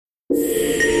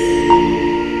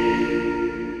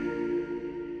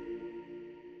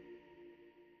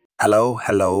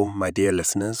Hello, my dear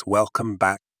listeners. Welcome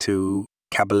back to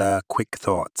Kabbalah Quick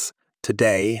Thoughts.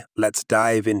 Today, let's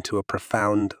dive into a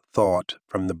profound thought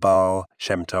from the Baal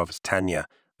Shem Tov's Tanya,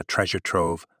 a treasure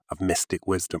trove of mystic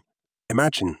wisdom.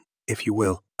 Imagine, if you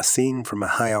will, a scene from a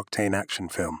high-octane action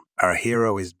film. Our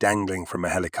hero is dangling from a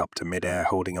helicopter mid-air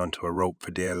holding onto a rope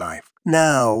for dear life.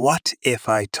 Now, what if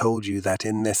I told you that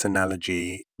in this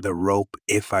analogy, the rope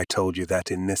is our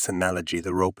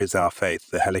faith,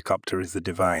 the helicopter is the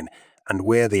divine, and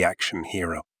we're the action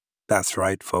hero? That's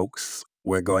right, folks.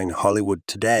 We're going Hollywood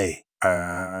today.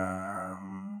 Tanya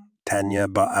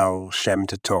Baal Shem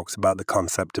Tov talks about the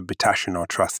concept of bitashin, or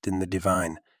trust in the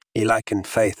divine. He likened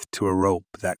faith to a rope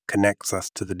that connects us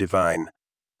to the divine.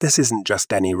 This isn't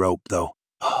just any rope, though.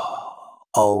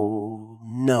 Oh,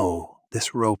 no.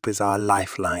 This rope is our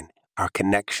lifeline, our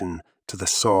connection to the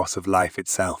source of life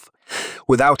itself.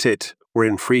 Without it, we're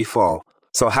in free fall.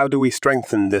 So how do we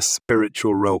strengthen this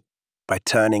spiritual rope? By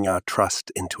turning our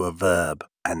trust into a verb,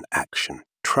 an action.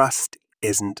 Trust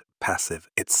isn't passive.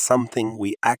 It's something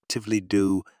we actively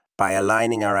do by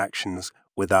aligning our actions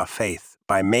with our faith,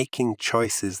 by making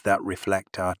choices that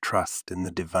reflect our trust in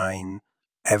the divine.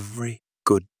 Every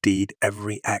good deed,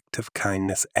 every act of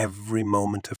kindness, every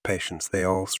moment of patience, they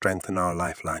all strengthen our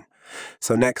lifeline.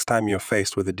 So next time you're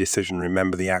faced with a decision,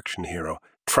 remember the action hero.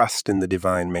 Trust in the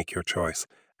divine, make your choice,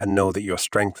 and know that you're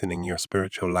strengthening your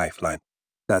spiritual lifeline.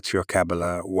 That's your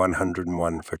Kabbalah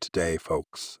 101 for today,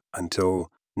 folks. Until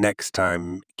next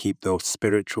time, keep those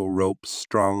spiritual ropes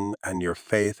strong and your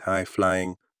faith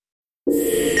high-flying.